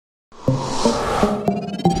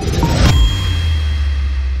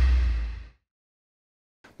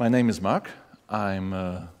My name is Marc. I'm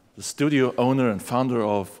the studio owner and founder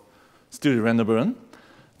of Studio Renderbaron.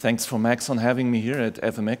 Thanks for Maxon having me here at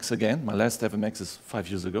FMX again. My last FMX is 5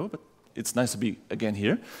 years ago, but it's nice to be again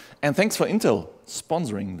here. And thanks for Intel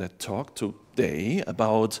sponsoring that talk today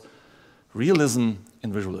about realism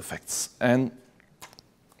in visual effects. And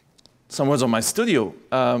some words on my studio.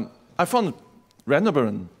 I founded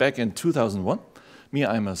Renderbaron back in 2001.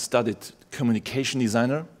 I'm a studied communication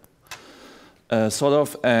designer,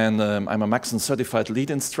 and I'm a Maxon certified lead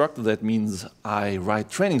instructor. That means I write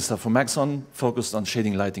training stuff for Maxon, focused on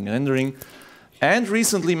shading, lighting, and rendering. And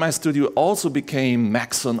recently my studio also became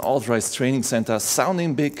Maxon authorized training center,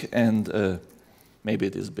 sounding big, and maybe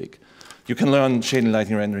it is big. You can learn shading,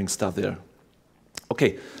 lighting, rendering stuff there.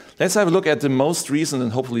 Okay, let's have a look at the most recent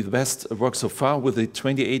and hopefully the best work so far with the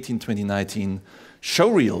 2018-2019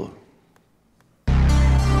 showreel.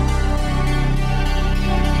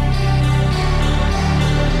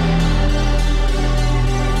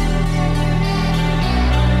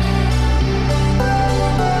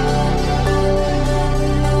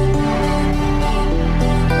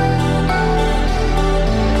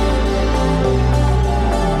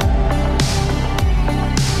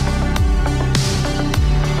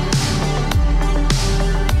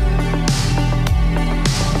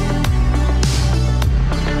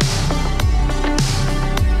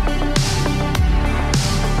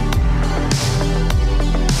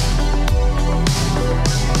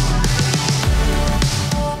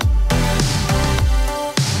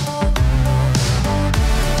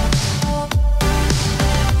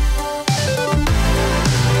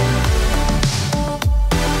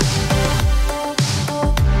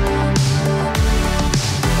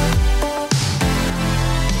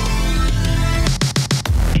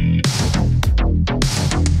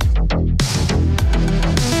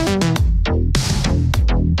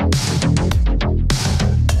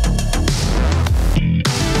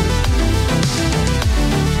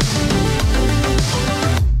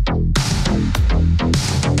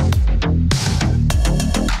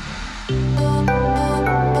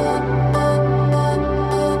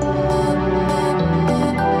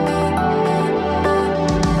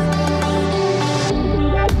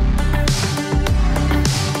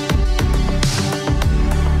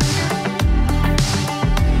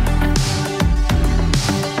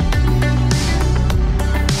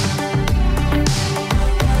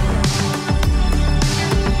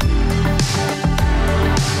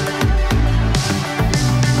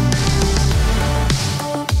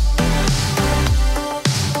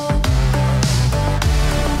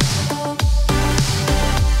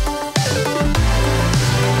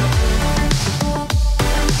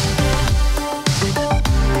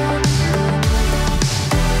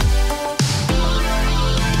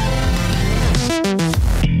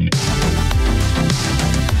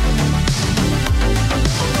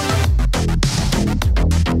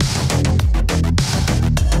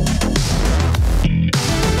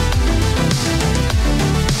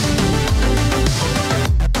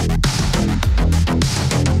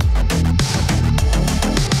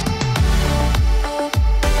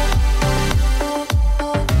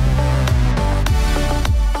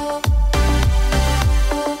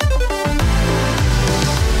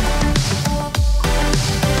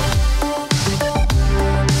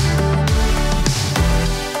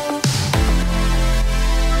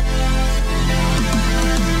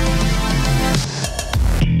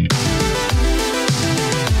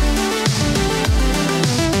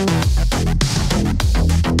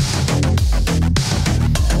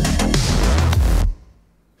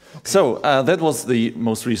 So that was the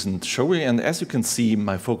most recent showreel, and as you can see,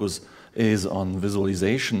 my focus is on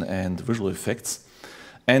visualization and visual effects.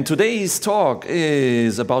 And today's talk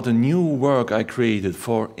is about a new work I created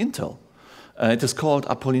for Intel. It is called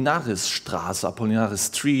Apollinarisstr, Apollinaris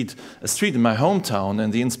Street, a street in my hometown,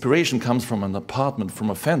 and the inspiration comes from an apartment from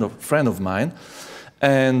a friend of mine.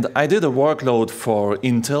 And I did a workload for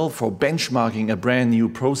Intel for benchmarking a brand new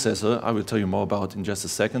processor. I will tell you more about in just a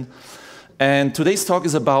second. And today's talk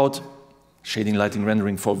is about shading, lighting,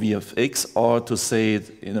 rendering for VFX, or to say it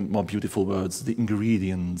in more beautiful words, the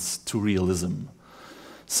ingredients to realism.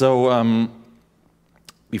 So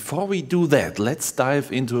before we do that, let's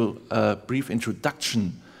dive into a brief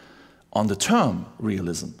introduction on the term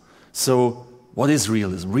realism. So what is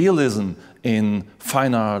realism? Realism in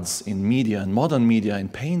fine arts, in media, in modern media, in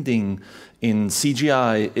painting, in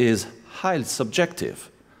CGI is highly subjective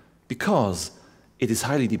because it is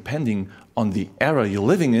highly depending on the era you're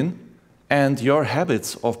living in and your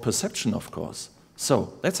habits of perception, of course.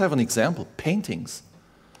 So let's have an example, paintings.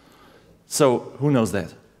 So who knows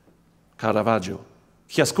that? Caravaggio,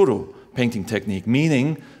 chiaroscuro, painting technique,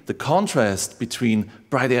 meaning the contrast between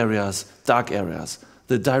bright areas, dark areas,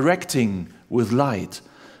 the directing with light.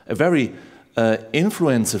 A very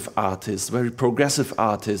influensive artist, very progressive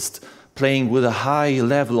artist, playing with a high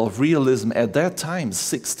level of realism at that time,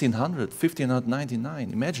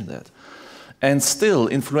 1599, imagine that. And still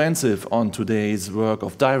influential on today's work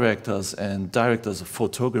of directors and directors of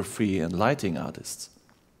photography and lighting artists.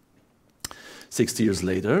 60 years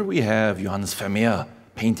later, we have Johannes Vermeer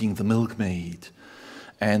painting The Milkmaid.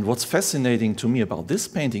 And what's fascinating to me about this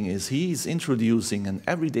painting is he's introducing an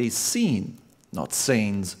everyday scene, not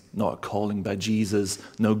saints, nor a calling by Jesus,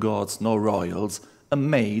 no gods, no royals, a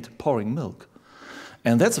maid pouring milk.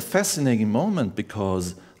 And that's a fascinating moment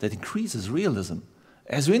because that increases realism.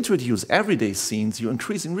 As you introduce everyday scenes, you're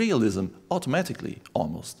increasing realism automatically,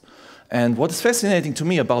 almost. And what is fascinating to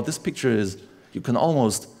me about this picture is you can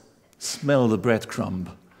almost smell the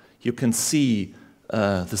breadcrumb. You can see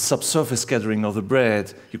the subsurface scattering of the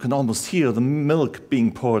bread. You can almost hear the milk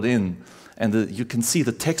being poured in. And you can see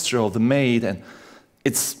the texture of the maid. And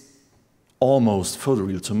it's almost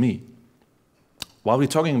photoreal to me. While we're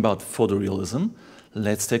talking about photorealism,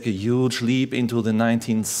 let's take a huge leap into the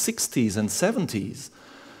 1960s and 70s,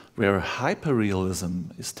 where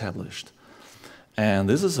hyperrealism established. And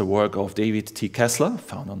this is a work of David T. Kessler,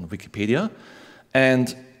 found on Wikipedia.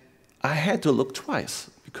 And I had to look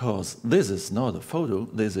twice, because this is not a photo,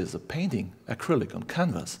 this is a painting, acrylic on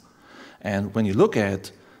canvas. And when you look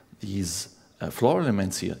at these floral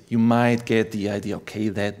elements here, you might get the idea, okay,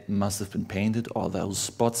 that must have been painted, or those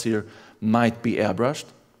spots here might be airbrushed,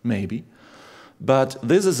 maybe. But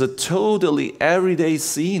this is a totally everyday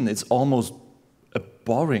scene. It's almost a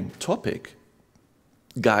boring topic.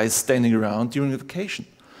 Guys standing around during a vacation.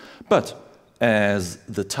 But as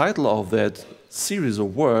the title of that series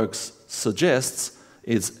of works suggests,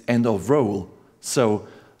 it's end of roll. So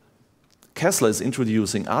Kessler is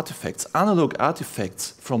introducing artifacts, analog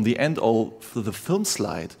artifacts from the end of the film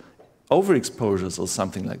slide, overexposures or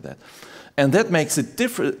something like that. And that makes it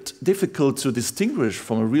difficult to distinguish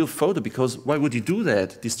from a real photo, because why would you do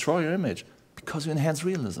that? Destroy your image? Because you enhance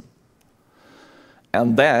realism.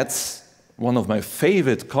 And that's one of my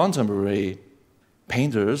favorite contemporary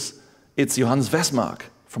painters. It's Johannes Westmark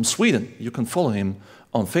from Sweden. You can follow him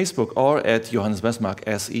on Facebook or at Johannes Westmark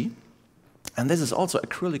SE. And this is also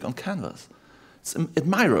acrylic on canvas. It's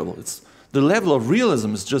admirable. The level of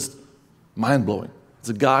realism is just mind-blowing. It's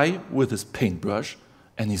a guy with his paintbrush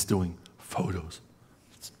and he's doing photos.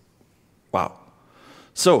 Wow.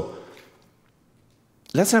 So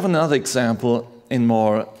let's have another example in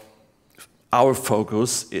more our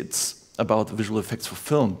focus. It's about visual effects for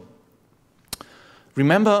film.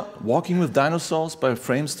 Remember Walking with Dinosaurs by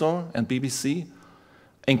Framestore and BBC?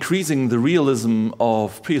 Increasing the realism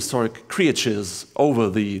of prehistoric creatures over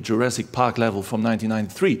the Jurassic Park level from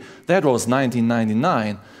 1993. That was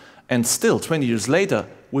 1999, and still 20 years later,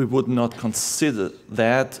 we would not consider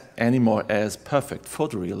that anymore as perfect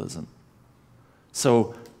photorealism.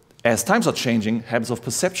 So, as times are changing, habits of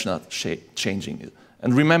perception are changing.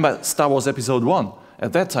 And remember Star Wars Episode 1.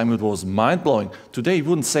 At that time, it was mind-blowing. Today, you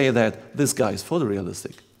wouldn't say that this guy is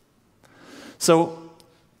photorealistic. So,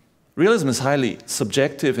 realism is highly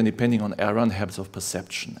subjective and depending on era and habits of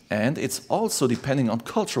perception. And it's also depending on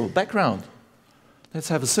cultural background. Let's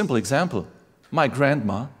have a simple example. My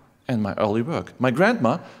grandma and my early work. My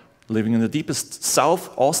grandma, living in the deepest South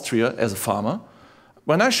Austria as a farmer,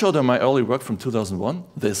 when I showed her my early work from 2001,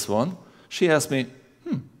 this one, she asked me,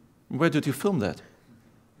 where did you film that?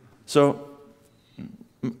 So,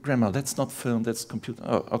 Grandma, that's not film, that's computer.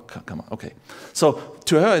 Oh, come on, okay. So,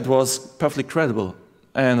 to her it was perfectly credible.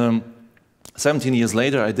 And 17 years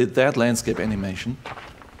later, I did that landscape animation,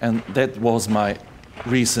 and that was my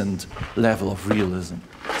recent level of realism.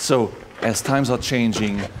 So, as times are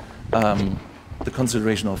changing, the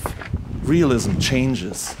consideration of realism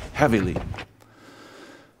changes heavily.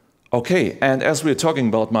 Okay, and as we're talking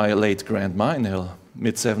about my late grandma in her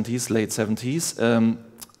mid-70s, late 70s,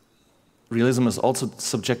 realism is also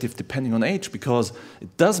subjective depending on age, because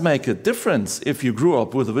it does make a difference if you grew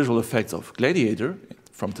up with the visual effects of Gladiator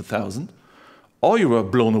from 2000, or you were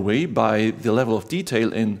blown away by the level of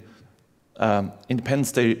detail in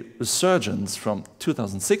Independence Day Resurgence from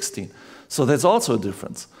 2016. So there's also a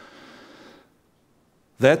difference.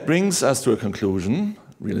 That brings us to a conclusion.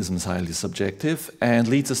 Realism is highly subjective and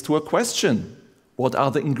leads us to a question. What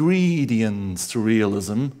are the ingredients to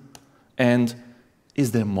realism? And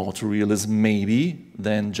is there more to realism, maybe,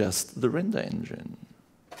 than just the render engine?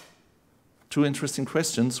 Two interesting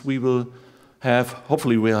questions. We will have,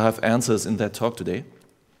 hopefully we'll have answers in that talk today.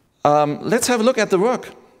 Let's have a look at the work.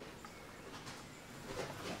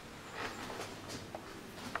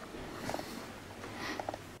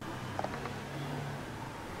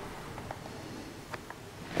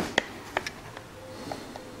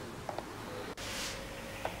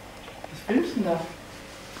 filmst du da?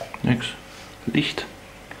 Nix. Licht.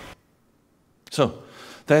 So,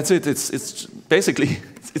 that's it. It's basically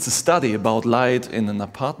it's a study about light in an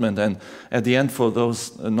apartment, and at the end, for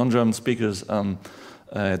those non-German speakers,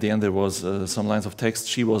 at the end there was some lines of text.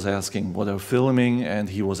 She was asking what they're filming, and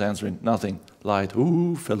he was answering nothing. Light,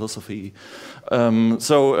 ooh, philosophy.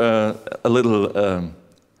 So a little,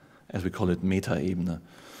 as we call it, Meta-Ebene.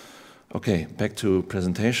 Okay, back to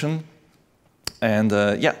presentation. And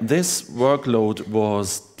yeah, this workload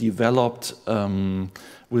was developed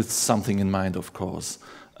with something in mind, of course.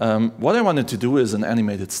 What I wanted to do is an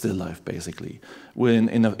animated still life, basically,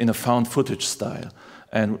 in a found footage style,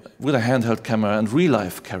 and with a handheld camera and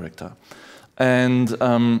real-life character. And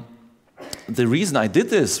the reason I did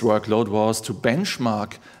this workload was to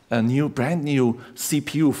benchmark a brand new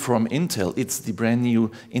CPU from Intel. It's the brand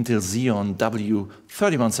new Intel Xeon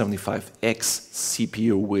W-3175X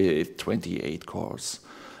CPU with 28 cores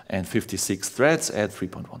and 56 threads at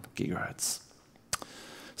 3.1 gigahertz.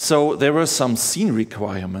 So there were some scene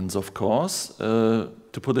requirements, of course. To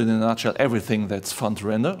put it in a nutshell, everything that's fun to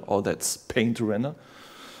render or that's pain to render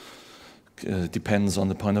depends on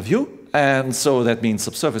the point of view. And so that means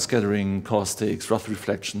subsurface scattering, caustics, rough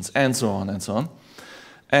reflections, and so on and so on.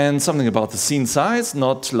 And something about the scene size,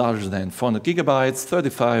 not larger than 400 gigabytes,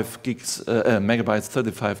 35 gigs, megabytes,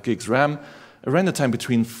 35 gigs RAM, a render time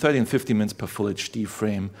between 30 and 50 minutes per full HD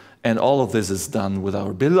frame. And all of this is done with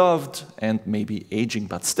our beloved and maybe aging,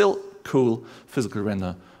 but still cool physical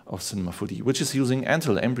render of Cinema 4D, which is using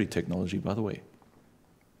Intel Embry technology, by the way.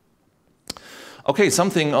 Okay,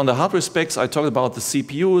 something on the hardware specs. I talked about the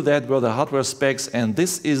CPU, that were the hardware specs, and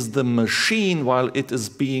this is the machine while it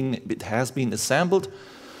has been assembled.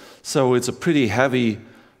 So it's a pretty heavy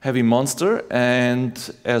monster,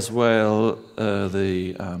 and as well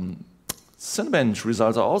the Cinebench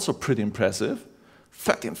results are also pretty impressive.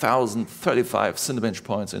 13,035 Cinebench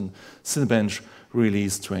points in Cinebench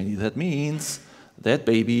Release 20. That means that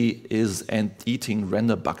baby is eating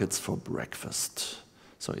render buckets for breakfast.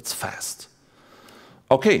 So it's fast.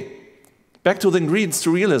 Okay, back to the ingredients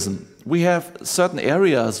to realism. We have certain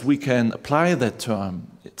areas we can apply that term.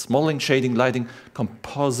 It's modeling, shading, lighting,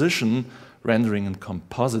 composition, rendering, and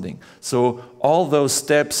compositing. So all those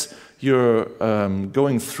steps you're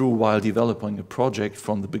going through while developing a project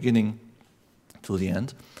from the beginning to the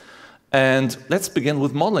end. And let's begin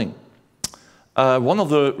with modeling. One of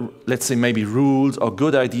the, let's say, maybe rules or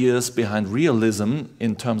good ideas behind realism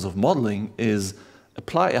in terms of modeling is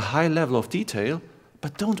apply a high level of detail,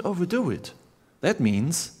 but don't overdo it. That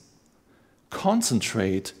means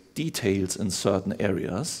concentrate details in certain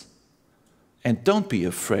areas and don't be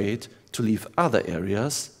afraid to leave other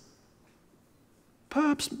areas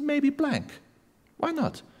perhaps maybe blank. Why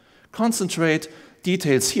not? Concentrate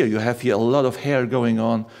details here. You have here a lot of hair going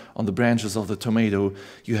on the branches of the tomato.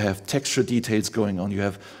 You have texture details going on. You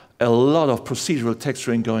have a lot of procedural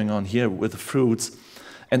texturing going on here with the fruits.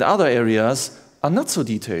 And other areas are not so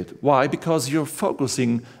detailed. Why? Because you're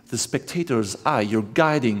focusing the spectator's eye. You're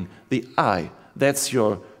guiding the eye. That's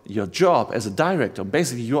your job as a director.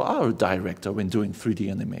 Basically, you are a director when doing 3D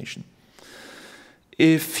animation.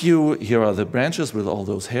 Here are the branches with all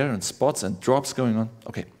those hair and spots and drops going on.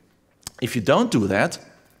 Okay. If you don't do that,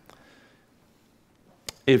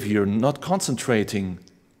 if you're not concentrating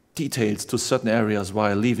details to certain areas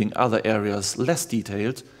while leaving other areas less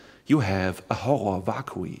detailed, you have a horror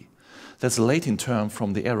vacui. That's a Latin term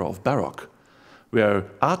from the era of Baroque, where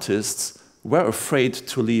artists were afraid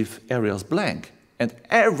to leave areas blank. And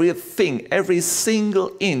everything, every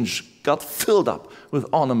single inch got filled up with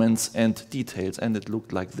ornaments and details, and it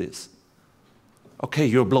looked like this. Okay,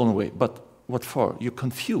 you're blown away, but what for? You're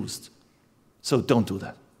confused. So don't do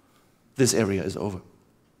that. This area is over.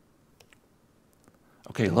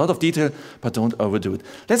 Okay, a lot of detail, but don't overdo it.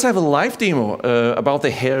 Let's have a live demo about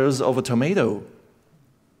the hairs of a tomato.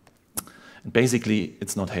 Basically,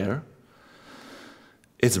 it's not hair.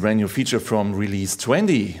 It's a brand new feature from Release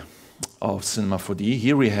 20 of Cinema 4D.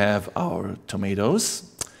 Here we have our tomatoes,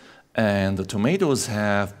 and the tomatoes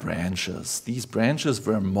have branches. These branches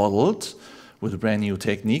were modeled with a brand new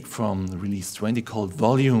technique from Release 20 called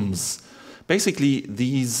volumes. Basically,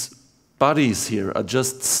 these bodies here are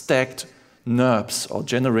just stacked NURBS, or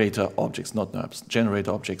generator objects, not NURBS,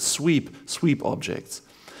 generator objects, sweep objects.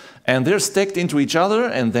 And they're stacked into each other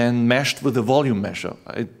and then meshed with a volume mesher.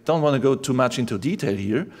 I don't want to go too much into detail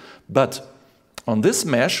here, but on this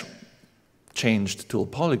mesh, changed to a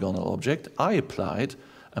polygonal object, I applied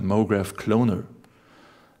a MoGraph cloner.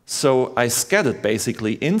 So I scattered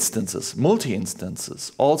basically instances,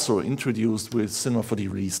 multi-instances, also introduced with Cinema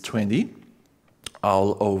 4D Release 20,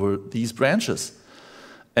 all over these branches.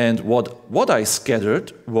 And what I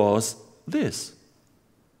scattered was this.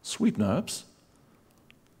 Sweet NURBS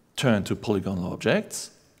turned to polygonal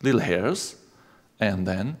objects, little hairs, and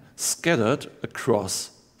then scattered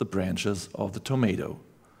across the branches of the tomato.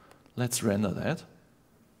 Let's render that.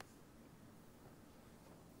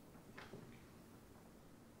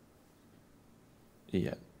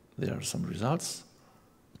 Yeah, there are some results.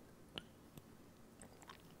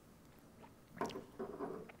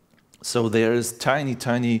 So there is tiny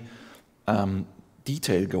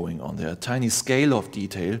detail going on there, tiny scale of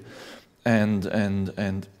detail,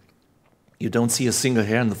 and you don't see a single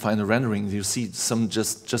hair in the final rendering. You see some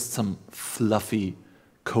just some fluffy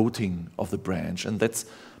coating of the branch, and that's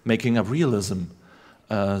making up realism.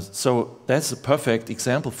 So that's a perfect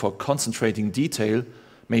example for concentrating detail.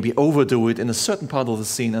 Maybe overdo it in a certain part of the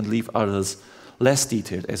scene and leave others less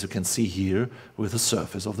detailed, as you can see here with the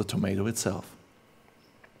surface of the tomato itself.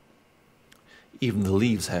 Even the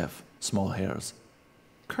leaves have small hairs,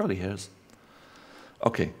 curly hairs.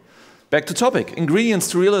 Okay, back to topic. Ingredients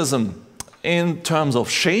to realism in terms of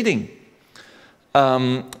shading.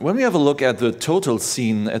 When we have a look at the total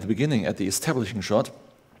scene at the beginning, at the establishing shot,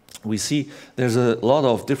 we see there's a lot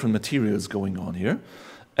of different materials going on here.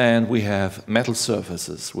 And we have metal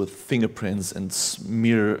surfaces with fingerprints and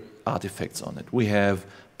smear artifacts on it. We have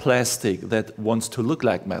plastic that wants to look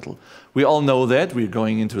like metal. We all know that. We're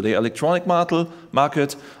going into the electronic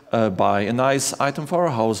market, buy a nice item for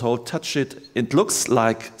our household, touch it. It looks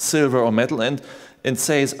like silver or metal, and it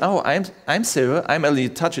says, oh, I'm silver, I'm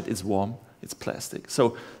LED, touch it, it's warm, it's plastic.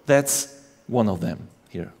 So that's one of them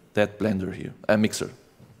here, that blender here, a mixer.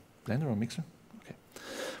 Blender or mixer?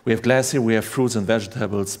 We have glass here, we have fruits and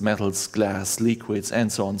vegetables, metals, glass, liquids,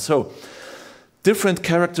 and so on. So, different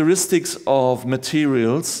characteristics of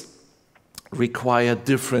materials require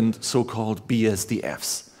different so-called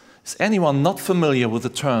BSDFs. Is anyone not familiar with the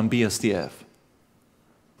term BSDF?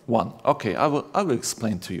 One. Okay, I will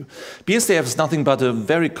explain to you. BSDF is nothing but a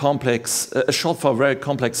very complex, a short for a very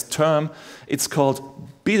complex term. It's called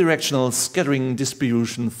bidirectional scattering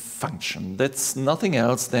distribution function. That's nothing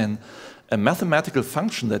else than a mathematical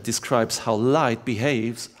function that describes how light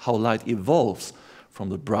behaves, how light evolves from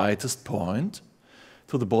the brightest point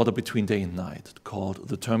to the border between day and night, called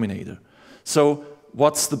the terminator. So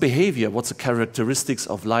what's the behavior, what's the characteristics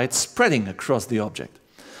of light spreading across the object?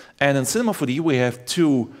 And in Cinema 4D we have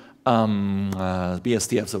two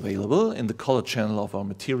BSDFs available in the color channel of our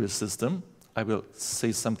material system. I will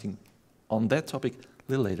say something on that topic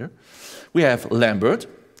a little later. We have Lambert,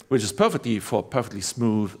 which is for perfectly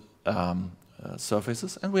smooth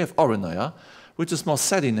surfaces, and we have Apollinarisstr, which is more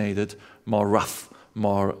satinated, more rough,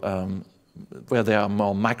 more where there are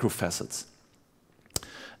more microfacets.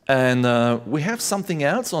 And we have something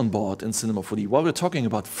else on board in Cinema 4D. While we're talking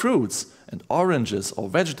about fruits and oranges or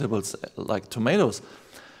vegetables like tomatoes,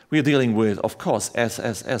 we're dealing with, of course,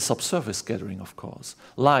 SSS, subsurface scattering, of course,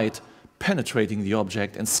 light penetrating the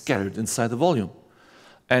object and scattered inside the volume.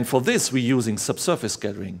 And for this, we're using subsurface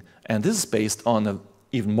scattering, and this is based on an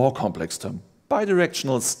even more complex term,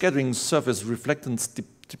 bidirectional scattering surface reflectance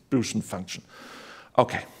distribution function.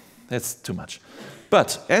 Okay, that's too much.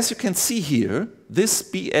 But as you can see here, this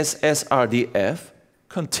BSSRDF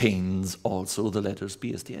contains also the letters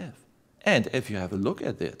BSDF. And if you have a look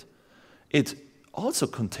at it, it also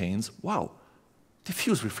contains, wow,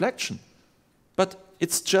 diffuse reflection. But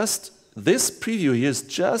it's just, this preview here is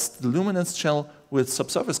just the luminance channel with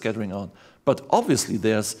subsurface scattering on. But obviously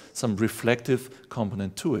there's some reflective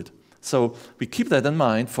component to it. So we keep that in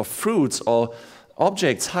mind. For fruits or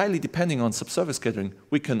objects highly depending on subsurface scattering,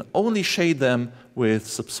 we can only shade them with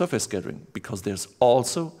subsurface scattering because there's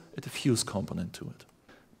also a diffuse component to it.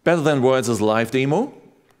 Better Than Words is a live demo.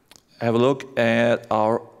 Have a look at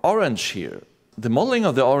our orange here. The modeling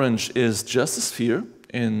of the orange is just a sphere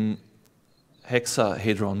in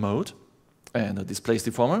hexahedron mode and a displaced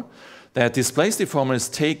deformer. That displaced deformer is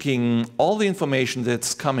taking all the information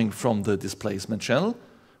that's coming from the displacement channel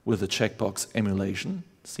with the checkbox emulation.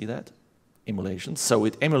 See that? Emulation. So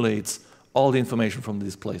it emulates all the information from the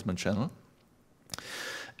displacement channel.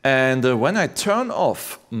 And when I turn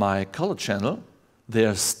off my color channel,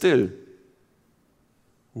 there's still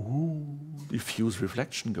diffuse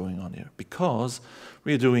reflection going on here because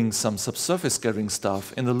we're doing some subsurface scattering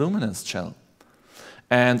stuff in the luminance channel.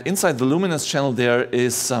 And inside the luminance channel there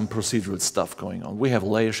is some procedural stuff going on. We have a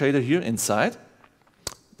layer shader here inside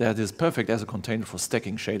that is perfect as a container for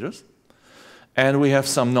stacking shaders. And we have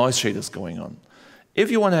some noise shaders going on. If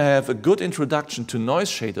you want to have a good introduction to noise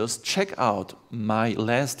shaders, check out my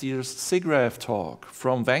last year's SIGGRAPH talk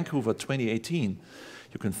from Vancouver 2018.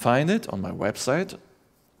 You can find it on my website,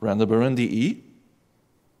 Renderbaron.de.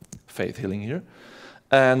 Faith Hilling here.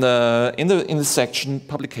 And in the section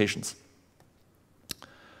Publications.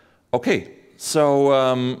 Okay,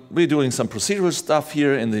 so we're doing some procedural stuff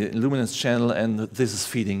here in the luminance channel, and this is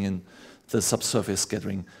feeding in the subsurface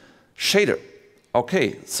scattering shader.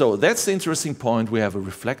 Okay, so that's the interesting point. We have a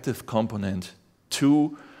reflective component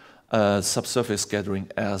to subsurface scattering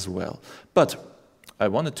as well. But I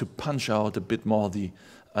wanted to punch out a bit more the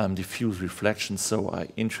diffuse reflection, so I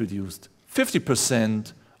introduced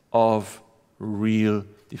 50% of real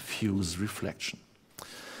diffuse reflection.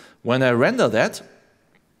 When I render that,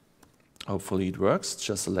 hopefully it works, it's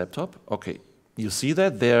just a laptop. Okay, you see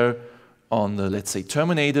that there on the, let's say,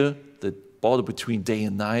 terminator, the border between day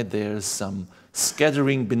and night, there's some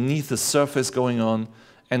scattering beneath the surface going on,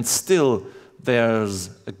 and still there's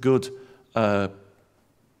a good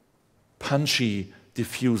punchy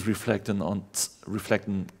diffuse reflection on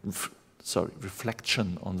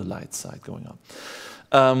the light side going on.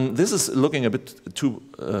 This is looking a bit too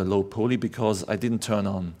low poly because I didn't turn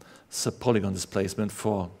on subpolygon displacement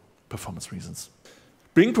for performance reasons.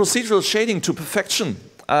 Bring procedural shading to perfection.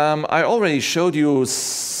 I already showed you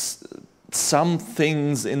some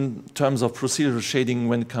things in terms of procedural shading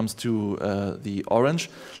when it comes to the orange.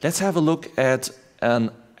 Let's have a look at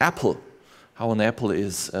an apple, how an apple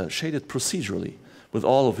is shaded procedurally with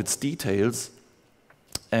all of its details,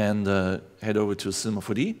 and head over to Cinema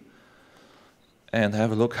 4D and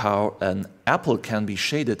have a look how an apple can be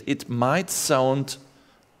shaded. It might sound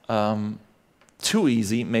too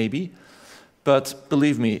easy, maybe, but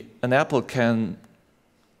believe me, an apple can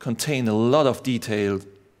contain a lot of detail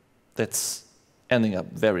that's ending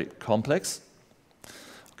up very complex.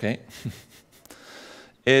 Okay.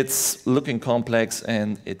 It's looking complex,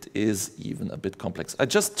 and it is even a bit complex. I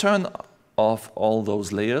just turn off all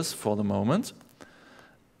those layers for the moment,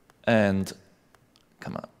 and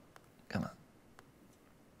come on.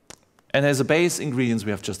 And as a base ingredients,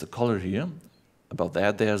 we have just a color here. About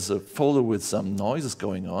that, there's a folder with some noises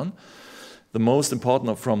going on. The most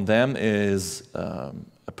important from them is a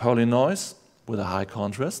Perlin noise with a high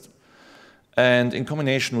contrast. And in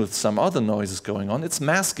combination with some other noises going on, it's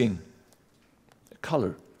masking a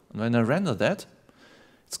color. And when I render that,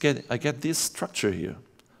 I get this structure here.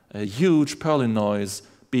 A huge Perlin noise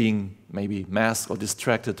being maybe masked or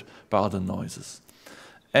distracted by other noises.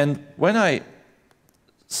 And when I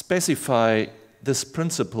specify this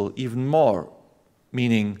principle even more,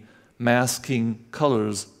 meaning masking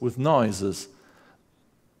colors with noises,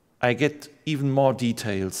 I get even more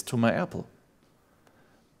details to my apple.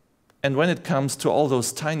 And when it comes to all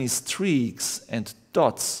those tiny streaks and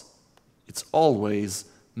dots, it's always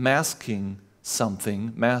masking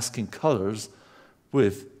something, masking colors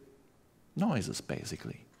with noises,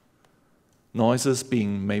 basically. Noises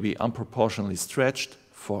being maybe unproportionally stretched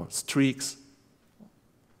for streaks.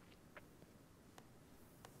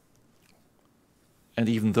 And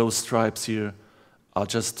even those stripes here are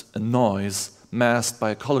just a noise masked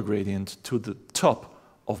by a color gradient to the top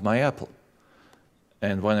of my apple.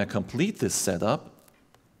 And when I complete this setup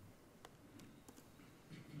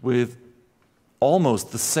with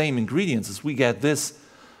almost the same ingredients, as we get this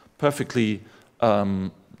perfectly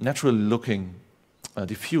naturally looking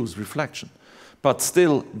diffuse reflection. But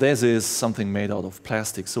still, this is something made out of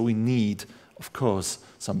plastic, so we need, of course,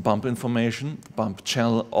 some bump information. The bump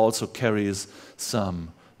channel also carries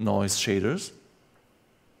some noise shaders.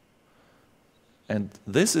 And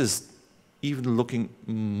this is even looking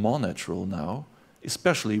more natural now,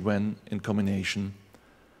 especially when in combination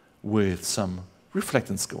with some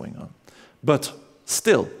reflectance going on. But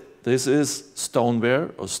still, this is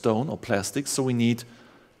stoneware or stone or plastic, so we need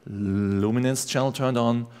luminance channel turned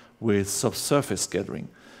on with subsurface scattering.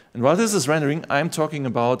 And while this is rendering, I'm talking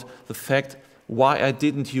about the fact why I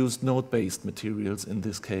didn't use node-based materials in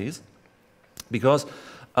this case. Because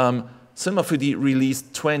Cinema 4D Release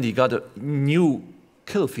 20 got a new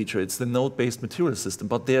kill feature. It's the node-based material system.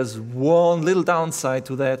 But there's one little downside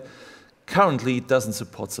to that. Currently, it doesn't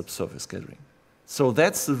support subsurface scattering. So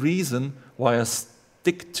that's the reason why I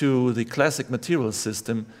stick to the classic material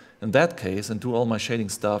system in that case and do all my shading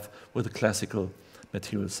stuff with a classical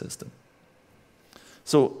material system.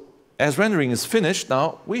 So as rendering is finished,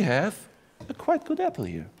 now we have a quite good apple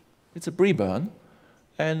here. It's a brie burn,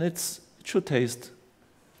 and it should taste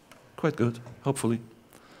quite good, hopefully.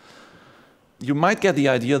 You might get the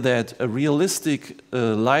idea that a realistic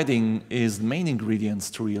lighting is the main ingredients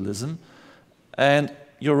to realism, and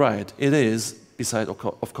you're right, it is, besides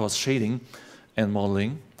of course shading and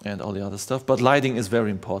modeling and all the other stuff, but lighting is very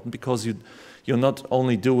important because you're not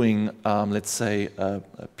only doing, let's say,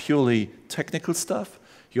 purely technical stuff,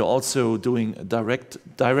 You're also doing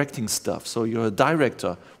directing stuff. So you're a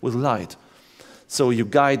director with light. So you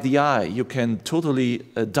guide the eye. You can totally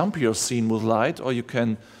dump your scene with light, or you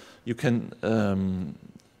can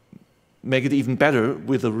make it even better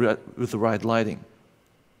with the right lighting.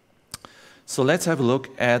 So let's have a look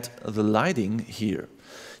at the lighting here.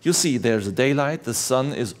 You see there's a daylight. The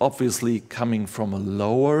sun is obviously coming from a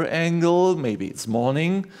lower angle. Maybe it's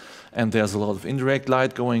morning, and there's a lot of indirect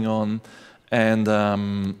light going on. And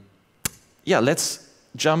yeah, let's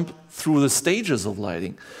jump through the stages of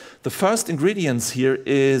lighting. The first ingredients here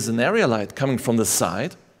is an area light coming from the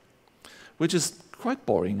side, which is quite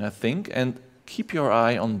boring, I think. And keep your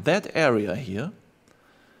eye on that area here.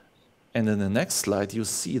 And in the next slide, you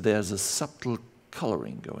see there's a subtle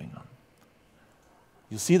coloring going on.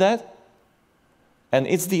 You see that? And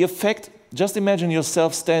it's the effect. Just imagine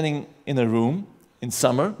yourself standing in a room in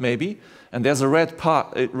summer, maybe, and there's a red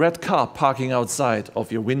car parking outside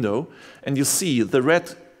of your window, and you see the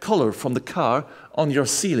red color from the car on your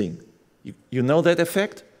ceiling. You know that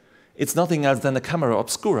effect? It's nothing else than a camera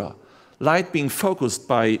obscura. Light being focused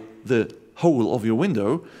by the hole of your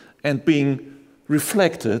window and being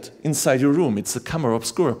reflected inside your room. It's a camera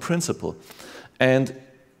obscura principle. And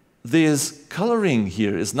this coloring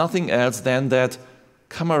here is nothing else than that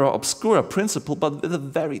camera obscura principle, but with a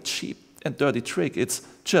very cheap and dirty trick. It's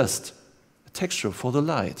just a texture for the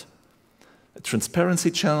light. A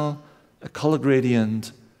transparency channel, a color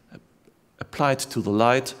gradient applied to the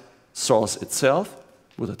light source itself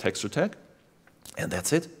with a texture tag, and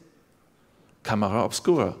that's it. Camera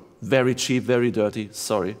obscura. Very cheap, very dirty,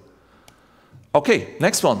 sorry. Okay,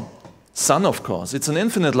 next one. Sun, of course. It's an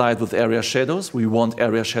infinite light with area shadows. We want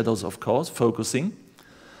area shadows, of course, focusing.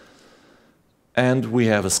 And we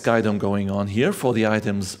have a sky dome going on here for the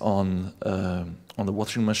items on the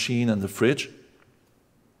washing machine and the fridge.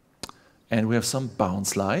 And we have some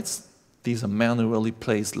bounce lights. These are manually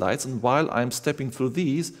placed lights. And while I'm stepping through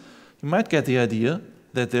these, you might get the idea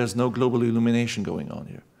that there's no global illumination going on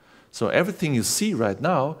here. So everything you see right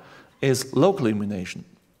now is local illumination.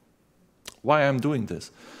 Why I'm doing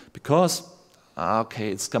this? Because, okay,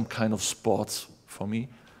 it's some kind of sports for me.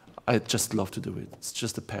 I just love to do it. It's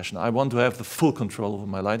just a passion. I want to have the full control over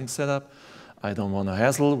my lighting setup. I don't want to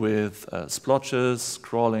hassle with splotches,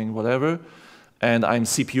 scrolling, whatever. And I'm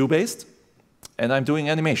CPU-based, and I'm doing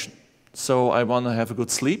animation. So I want to have a good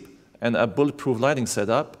sleep and a bulletproof lighting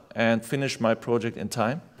setup and finish my project in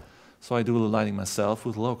time. So I do the lighting myself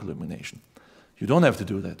with local illumination. You don't have to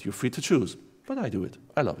do that. You're free to choose. But I do it.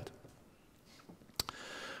 I love it.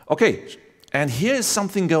 Okay, and here is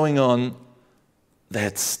something going on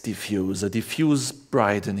that's diffuse, a diffuse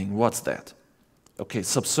brightening. What's that? Okay,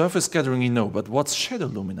 subsurface scattering, you know, but what's shadow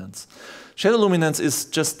luminance? Shadow luminance is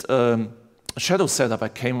just a shadow setup I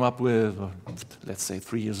came up with, let's say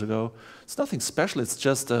 3 years ago. It's nothing special, it's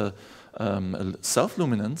just a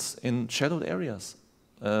self-luminance in shadowed areas.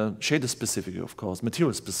 Shader specific, of course,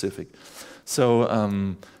 material specific. So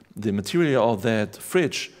the material of that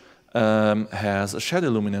fridge has a shadow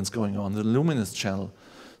luminance going on, the luminance channel.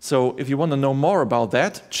 So if you want to know more about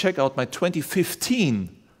that, check out my 2015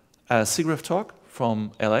 SIGGRAPH talk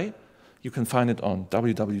from LA. You can find it on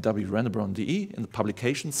www.renderbaron.de in the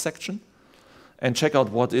publications section, and check out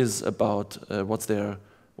what is about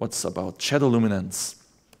what's about shadow luminance.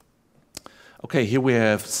 Okay, here we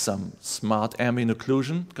have some smart ambient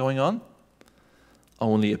occlusion going on,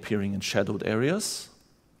 only appearing in shadowed areas.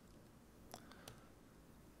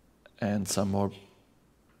 And some more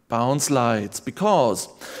bounce lights, because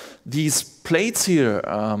these plates here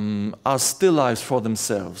are still lives for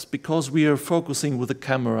themselves, because we are focusing with the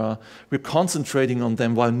camera, we're concentrating on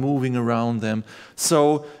them while moving around them.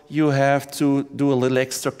 So you have to do a little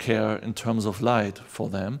extra care in terms of light for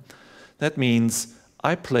them. That means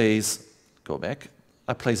I place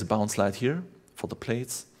a bounce light here for the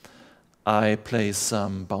plates. I place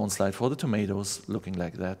some bounce light for the tomatoes, looking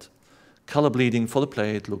like that. Color bleeding for the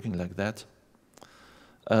plate, looking like that.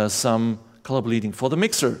 Some color bleeding for the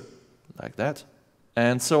mixer, like that,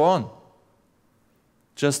 and so on.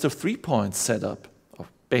 Just a 3-point setup,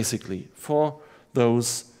 basically, for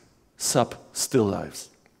those sub-still lives.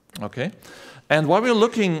 Okay? And while we're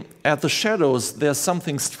looking at the shadows, there's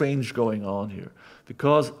something strange going on here,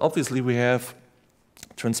 because obviously we have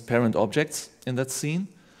transparent objects in that scene.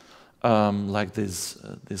 Like this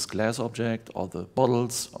glass object, or the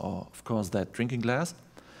bottles, or of course that drinking glass.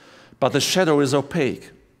 But the shadow is opaque.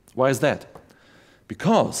 Why is that?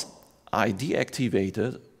 Because I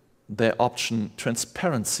deactivated the option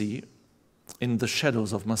transparency in the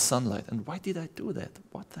shadows of my sunlight. And why did I do that?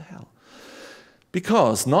 What the hell?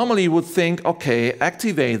 Because normally you would think, okay,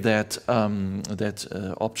 activate that,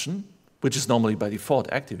 option, which is normally by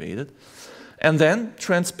default activated, and then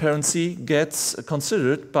transparency gets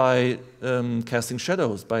considered by casting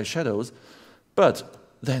shadows, but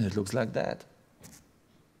then it looks like that.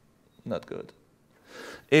 Not good.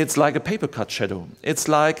 It's like a paper cut shadow. It's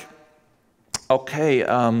like, okay,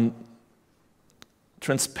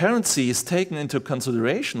 transparency is taken into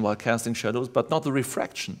consideration while casting shadows, but not the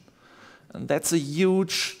refraction. And that's a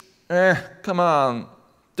huge, come on,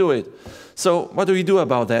 do it. So what do we do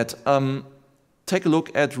about that? Take a look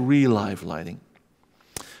at real-life lighting.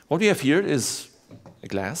 What we have here is a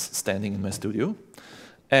glass standing in my studio,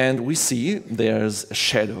 and we see there's a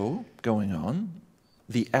shadow going on,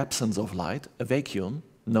 the absence of light, a vacuum,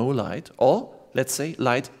 no light, or let's say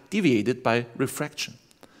light deviated by refraction.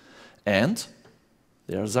 And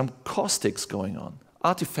there are some caustics going on,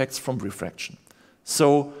 artifacts from refraction.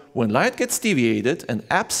 So when light gets deviated and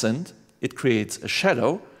absent, it creates a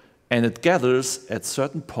shadow, and it gathers at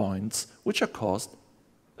certain points, which are called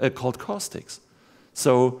caustics.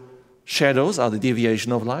 So shadows are the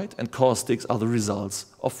deviation of light, and caustics are the results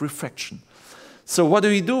of refraction. So what do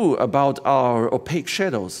we do about our opaque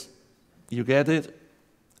shadows? You get it?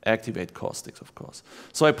 Activate caustics, of course.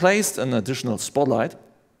 So I placed an additional spotlight,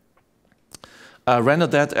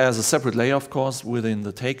 rendered that as a separate layer, of course, within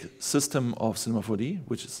the take system of Cinema 4D,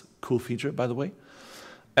 which is a cool feature, by the way,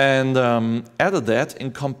 and added that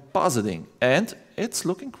in compositing, and it's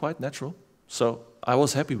looking quite natural. So I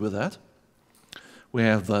was happy with that. We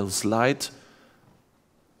have those light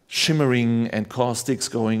shimmering and caustics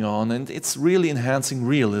going on, and it's really enhancing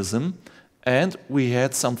realism. And we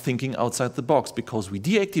had some thinking outside the box, because we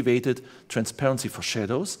deactivated transparency for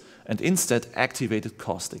shadows and instead activated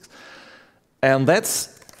caustics. And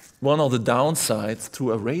that's one of the downsides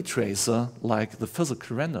to a ray tracer like the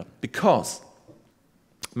physical render, because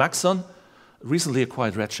Maxon recently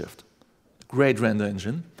acquired Redshift, a great render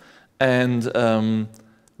engine, and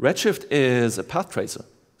Redshift is a path tracer.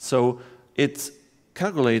 So it's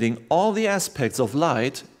calculating all the aspects of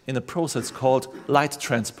light in a process called light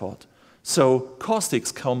transport. So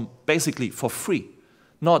caustics come basically for free,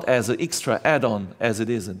 not as an extra add-on as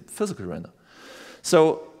it is in physical render.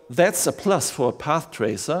 So that's a plus for a path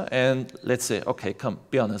tracer, and let's say, okay, come,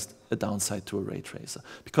 be honest, a downside to a ray tracer.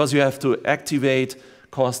 Because you have to activate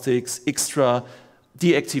caustics, extra,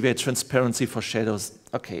 deactivate transparency for shadows.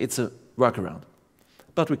 Okay, it's a workaround,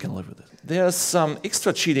 but we can live with it. There's some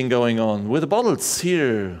extra cheating going on with the bottles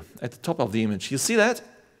here at the top of the image. You see that?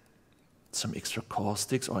 Some extra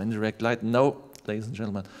caustics or indirect light. No, ladies and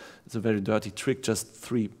gentlemen, it's a very dirty trick, just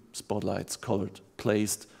 3 spotlights colored,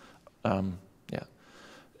 placed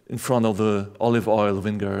in front of the olive oil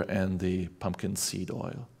vinegar and the pumpkin seed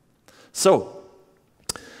oil. So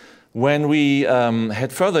when we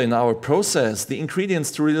head further in our process, the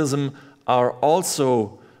ingredients to realism are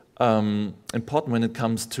also important when it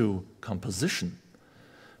comes to composition.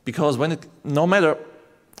 Because no matter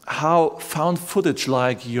how found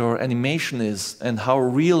footage-like your animation is and how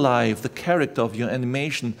real-life the character of your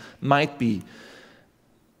animation might be,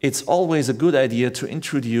 it's always a good idea to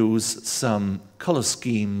introduce some color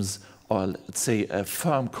schemes, or let's say a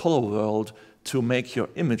firm color world, to make your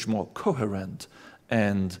image more coherent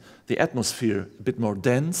and the atmosphere a bit more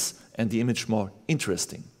dense and the image more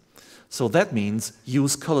interesting. So that means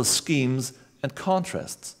use color schemes and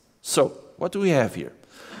contrasts. So what do we have here?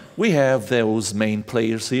 We have those main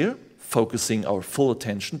players here, focusing our full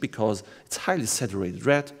attention because it's highly saturated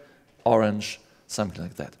red, orange, something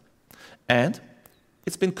like that. And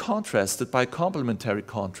it's been contrasted by complementary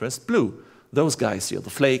contrast blue. Those guys here, the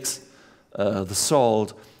flakes, the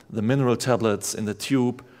salt, the mineral tablets in the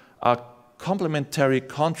tube, are complementary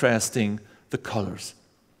contrasting the colors.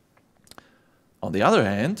 On the other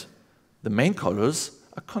hand, the main colors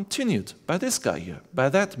are continued by this guy here, by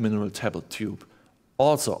that mineral tablet tube,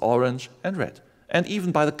 also orange and red, and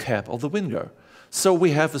even by the cap of the vinegar. So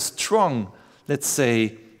we have a strong, let's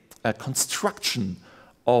say, a construction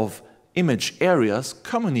of image areas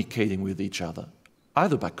communicating with each other,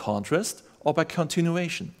 either by contrast or by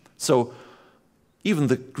continuation. So even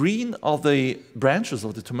the green of the branches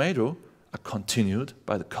of the tomato are continued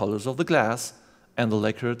by the colors of the glass and the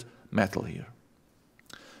lacquered metal here.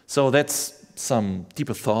 So that's some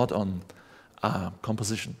deeper thought on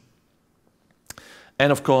composition.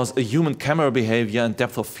 And of course, a human camera behavior and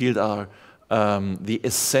depth of field are the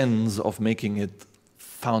essence of making it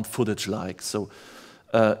found footage-like. So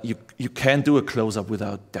you can't do a close-up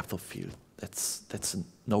without depth of field. That's a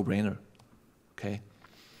no-brainer. Okay.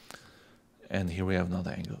 And here we have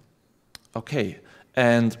another angle. Okay,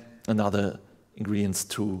 and another ingredients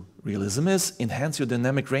to realism is enhance your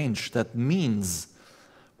dynamic range. That means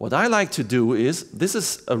what I like to do is, this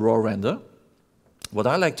is a raw render. What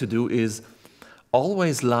I like to do is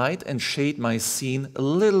always light and shade my scene a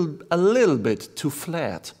little bit too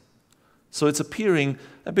flat. So it's appearing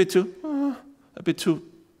a bit too,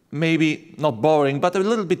 maybe not boring, but a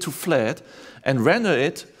little bit too flat, and render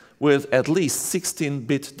it with at least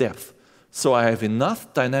 16-bit depth. So I have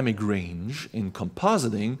enough dynamic range in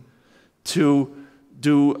compositing to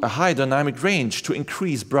do a high dynamic range, to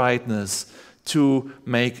increase brightness, to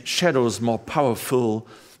make shadows more powerful,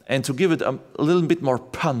 and to give it a little bit more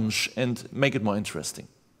punch and make it more interesting.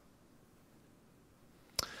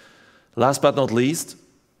 Last but not least,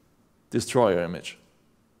 destroy your image.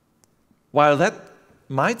 While that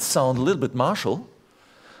might sound a little bit martial,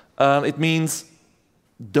 it means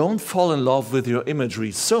don't fall in love with your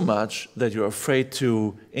imagery so much that you're afraid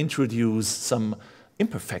to introduce some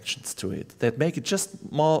imperfections to it that make it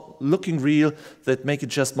just more looking real, that make it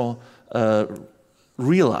just more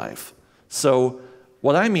real life. So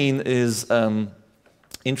what I mean is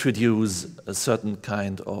introduce a certain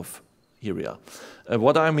kind of, here we are.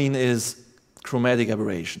 What I mean is chromatic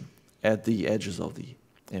aberration at the edges of the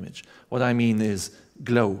image. What I mean is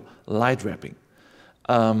glow, light wrapping.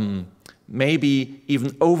 Maybe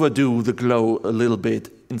even overdo the glow a little bit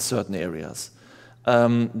in certain areas.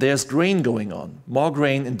 There's grain going on. More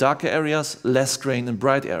grain in darker areas, less grain in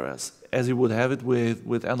bright areas, as you would have it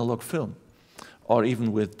with analog film, or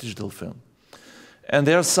even with digital film. And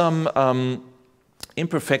there are some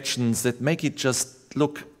imperfections that make it just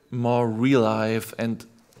look more real life and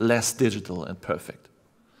less digital and perfect.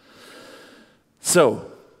 So,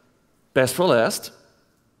 best for last,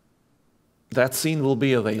 that scene will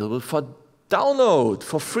be available for download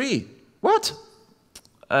for free. What?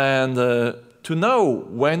 And to know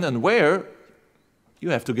when and where, you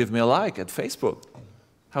have to give me a like at Facebook.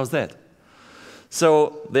 How's that?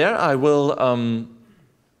 So there I will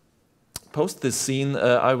post this scene.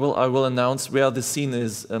 I will announce where the scene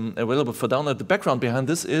is available for download. The background behind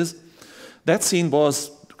this is that scene was,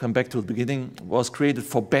 to come back to the beginning, was created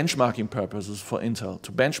for benchmarking purposes for Intel,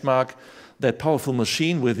 to benchmark that powerful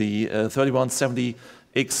machine with the 3170X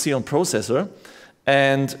Xeon processor.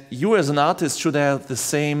 And you as an artist should have the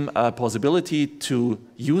same possibility to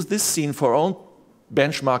use this scene for own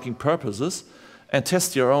benchmarking purposes and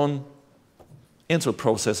test your own Intel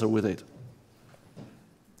processor with it.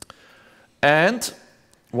 And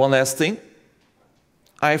one last thing,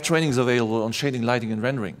 I have trainings available on shading, lighting, and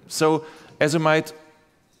rendering. So as you might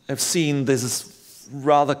have seen, this is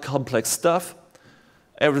rather complex stuff.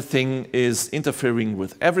 Everything is interfering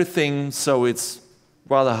with everything, so it's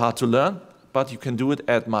rather hard to learn, but you can do it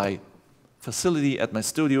at my facility, at my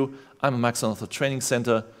studio. I'm a Maxon training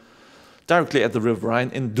center directly at the River Rhine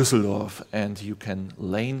in Düsseldorf, and you can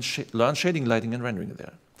learn shading, lighting, and rendering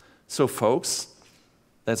there. So folks,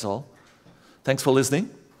 that's all. Thanks for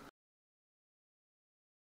listening.